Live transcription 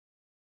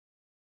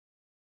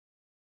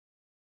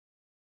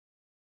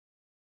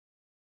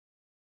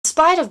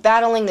spite of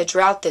battling the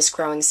drought this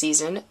growing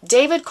season,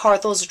 David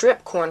Carthel's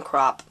drip corn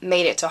crop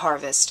made it to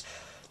harvest.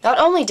 Not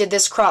only did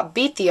this crop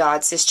beat the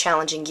odds this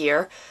challenging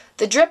year,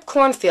 the drip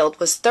cornfield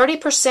was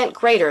 30%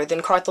 greater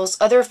than Carthel's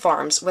other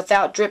farms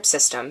without drip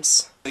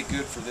systems.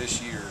 Good for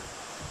this year,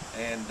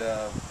 and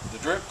the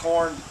drip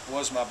corn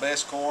was my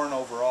best corn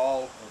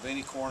overall of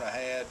any corn I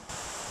had.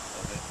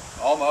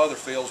 All my other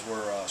fields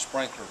were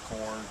sprinkler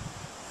corn,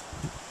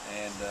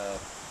 and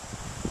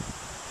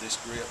this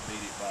drip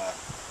beat it by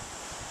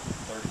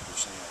 30%.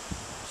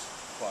 It's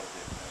quite a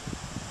bit better,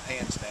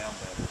 hands down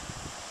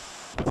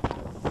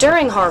better.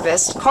 During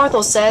harvest,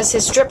 Carthel says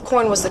his drip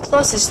corn was the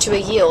closest to a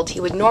yield he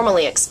would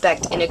normally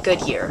expect in a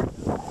good year.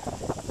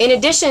 In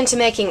addition to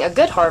making a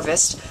good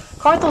harvest,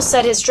 Carthel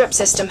said his drip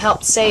system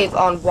helped save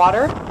on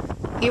water,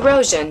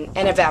 erosion,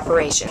 and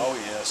evaporation. Oh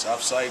yes,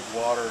 I've saved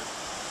water.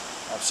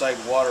 I've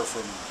saved water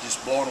from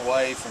just blowing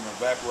away from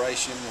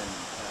evaporation and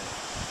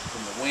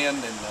from the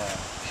wind and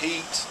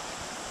heat.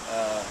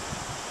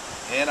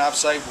 And I've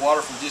saved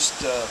water from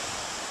just,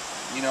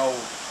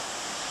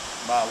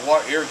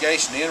 my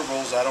irrigation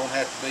intervals. I don't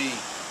have to be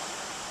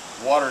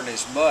watering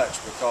as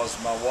much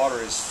because my water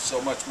is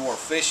so much more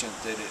efficient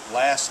that it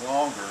lasts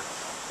longer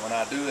when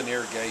I do an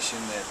irrigation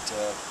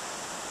that,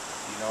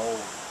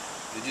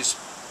 it just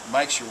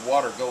makes your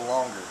water go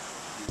longer.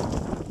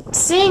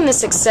 Seeing the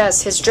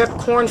success his drip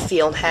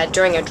cornfield had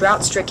during a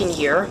drought-stricken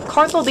year,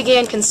 Carthel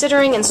began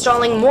considering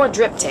installing more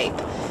drip tape.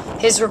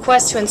 His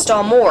request to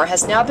install more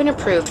has now been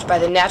approved by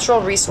the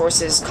Natural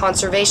Resources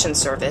Conservation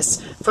Service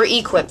for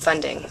EQIP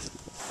funding.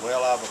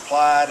 Well, I've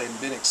applied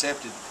and been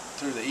accepted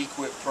through the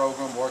EQIP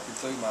program, working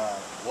through my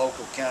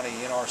local county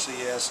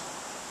NRCS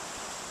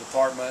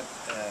department,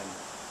 and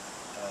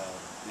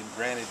been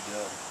granted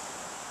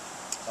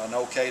an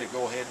okay to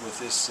go ahead with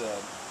this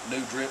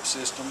new drip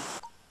system.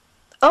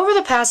 Over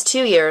the past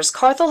 2 years,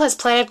 Carthel has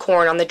planted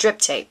corn on the drip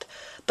tape,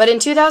 but in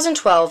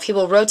 2012 he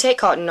will rotate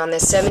cotton on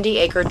this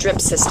 70-acre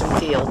drip system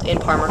field in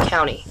Palmer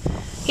County.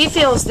 He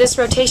feels this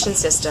rotation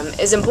system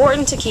is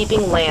important to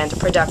keeping land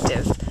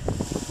productive.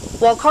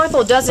 While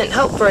Carthel doesn't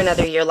hope for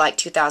another year like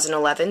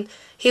 2011,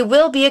 he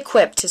will be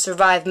equipped to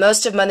survive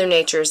most of Mother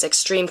Nature's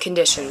extreme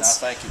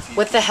conditions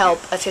with the help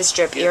of his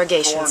drip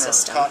irrigation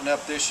system. Corn or cotton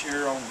up this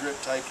year on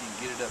drip tape, you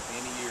can get it up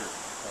any